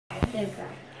There we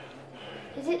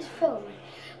go. Is it filming?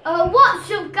 What's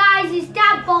up, guys? It's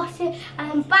Dad Boss here,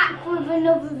 and I'm back with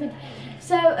another video.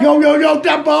 So, yo,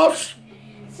 Dad Boss!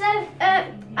 So,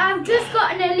 I've just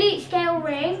got an elite scale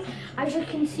ring, as you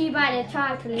can see by the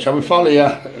title. Shall we follow you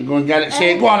and go and get it?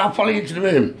 See, go on, I'll follow you to the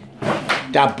room.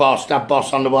 Dad Boss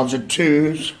on the ones and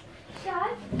twos. So,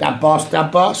 Dad Boss.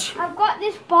 I've got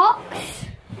this box.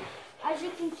 As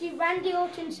you can see, Randy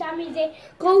Orton, Sami Zayn,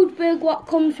 Goldberg, what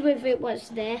comes with it was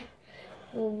there.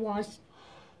 Or was.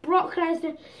 Brock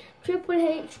Lesnar, Triple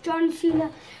H, John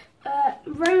Cena,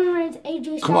 Roman Reigns, AJ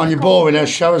Styles. Come on, you're boring us.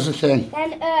 Show us the thing.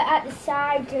 Then at the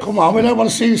side. Come on, we don't want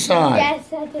to see the side.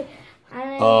 Yes, I do.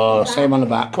 Oh, same on the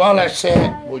back. Come on, let's see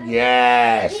it. Well,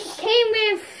 yes. It came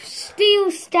with steel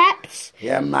steps.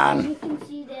 Yeah, man. You can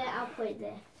see there. I'll put it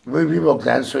there. Move your rug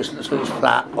then so it's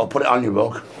flat. Or put it on your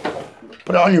rug.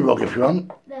 Put it on your rug if you want.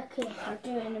 Okay, I'll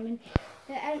do it in a minute.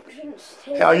 The entrance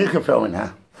to... Yeah, you can film it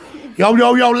now. Yo,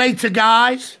 later,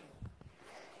 guys.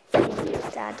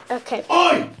 Dad. Okay.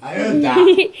 Oi! I heard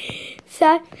that.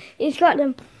 So, he's got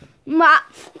them.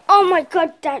 Oh my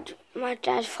God, Dad. My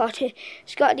dad's farted.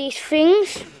 He's got these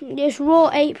things. This raw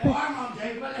apron. Oh, hang on,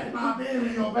 Dave. Let my beer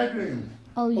in your bedroom.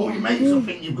 Oh, yeah. Oh, you make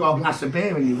something you've got a glass of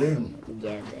beer in your room.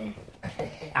 Yeah, there.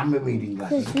 And we're reading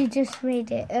glasses. Because we just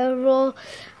made it raw.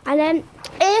 And then,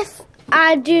 if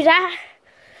I do that,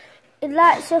 it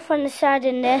lights up on the side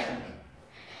in there.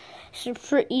 It's a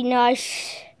pretty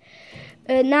nice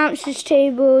announcer's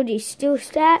table, these steel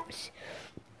steps,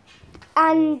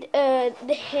 and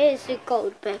here's the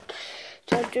Goldberg.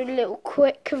 So I'll do a little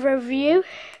quick review.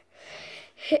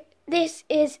 This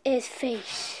is his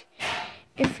face,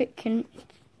 if it can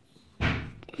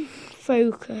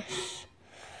focus.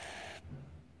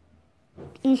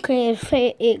 Okay,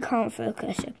 it can't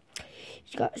focus.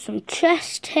 He's got some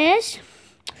chest hairs,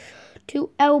 2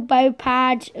 elbow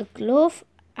pads, a glove,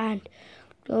 and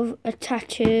a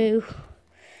tattoo,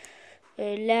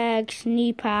 legs,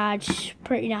 knee pads,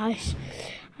 pretty nice.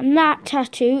 And that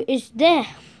tattoo is there,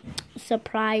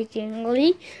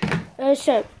 surprisingly.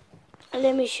 So,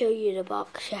 let me show you the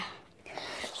box here.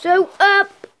 So,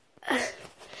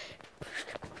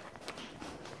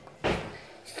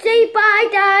 say bye,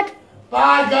 Dad.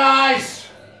 Bye, guys.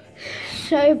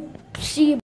 So, see you.